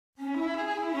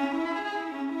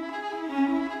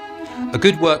A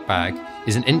good work bag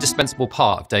is an indispensable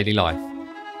part of daily life.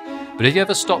 But have you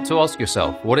ever stopped to ask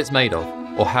yourself what it's made of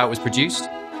or how it was produced?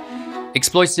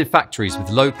 Exploitative factories with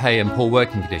low pay and poor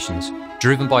working conditions,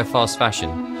 driven by fast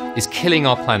fashion, is killing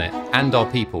our planet and our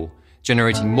people,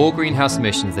 generating more greenhouse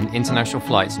emissions than international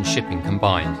flights and shipping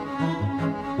combined.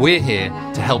 We're here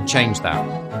to help change that.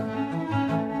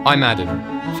 I'm Adam,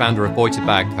 founder of BOITA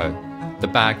Bag Co., the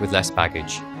bag with less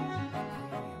baggage.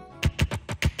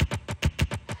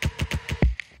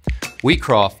 We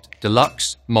craft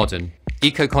deluxe, modern,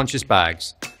 eco-conscious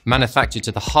bags manufactured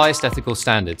to the highest ethical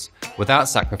standards without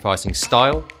sacrificing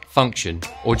style, function,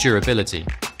 or durability.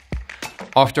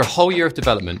 After a whole year of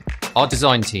development, our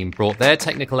design team brought their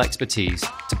technical expertise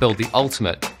to build the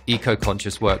ultimate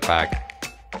eco-conscious work bag.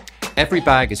 Every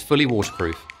bag is fully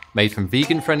waterproof, made from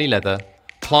vegan-friendly leather,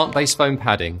 plant-based foam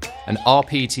padding, and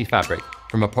rPET fabric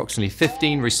from approximately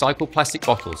 15 recycled plastic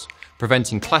bottles,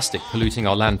 preventing plastic polluting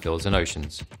our landfills and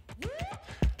oceans.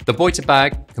 The BOITA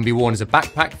bag can be worn as a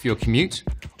backpack for your commute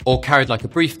or carried like a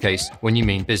briefcase when you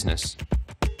mean business.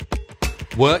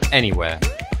 Work anywhere.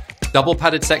 Double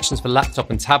padded sections for laptop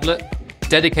and tablet,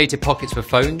 dedicated pockets for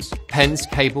phones, pens,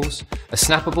 cables, a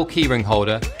snappable keyring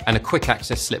holder, and a quick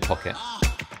access slip pocket.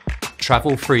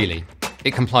 Travel freely.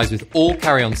 It complies with all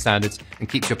carry-on standards and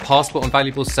keeps your passport and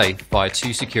valuables safe via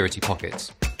 2 security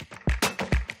pockets.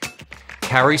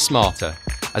 Carry smarter.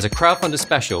 As a crowdfunder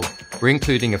special, we're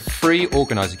including a free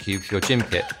organizer cube for your gym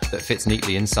kit that fits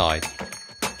neatly inside.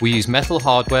 We use metal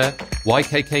hardware,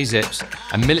 YKK zips,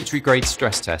 and military-grade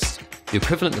stress tests, the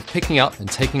equivalent of picking up and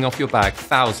taking off your bag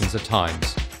thousands of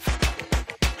times.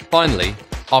 Finally,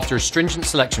 after a stringent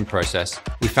selection process,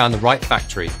 we found the right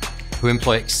factory, who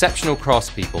employ exceptional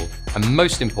craftspeople and,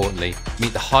 most importantly,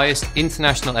 meet the highest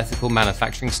international ethical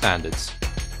manufacturing standards.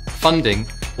 Funding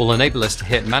will enable us to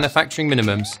hit manufacturing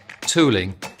minimums,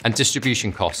 tooling, and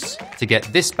distribution costs to get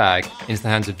this bag into the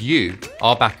hands of you,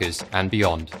 our backers, and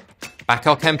beyond. Back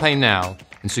our campaign now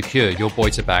and secure your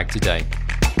BOITA bag today.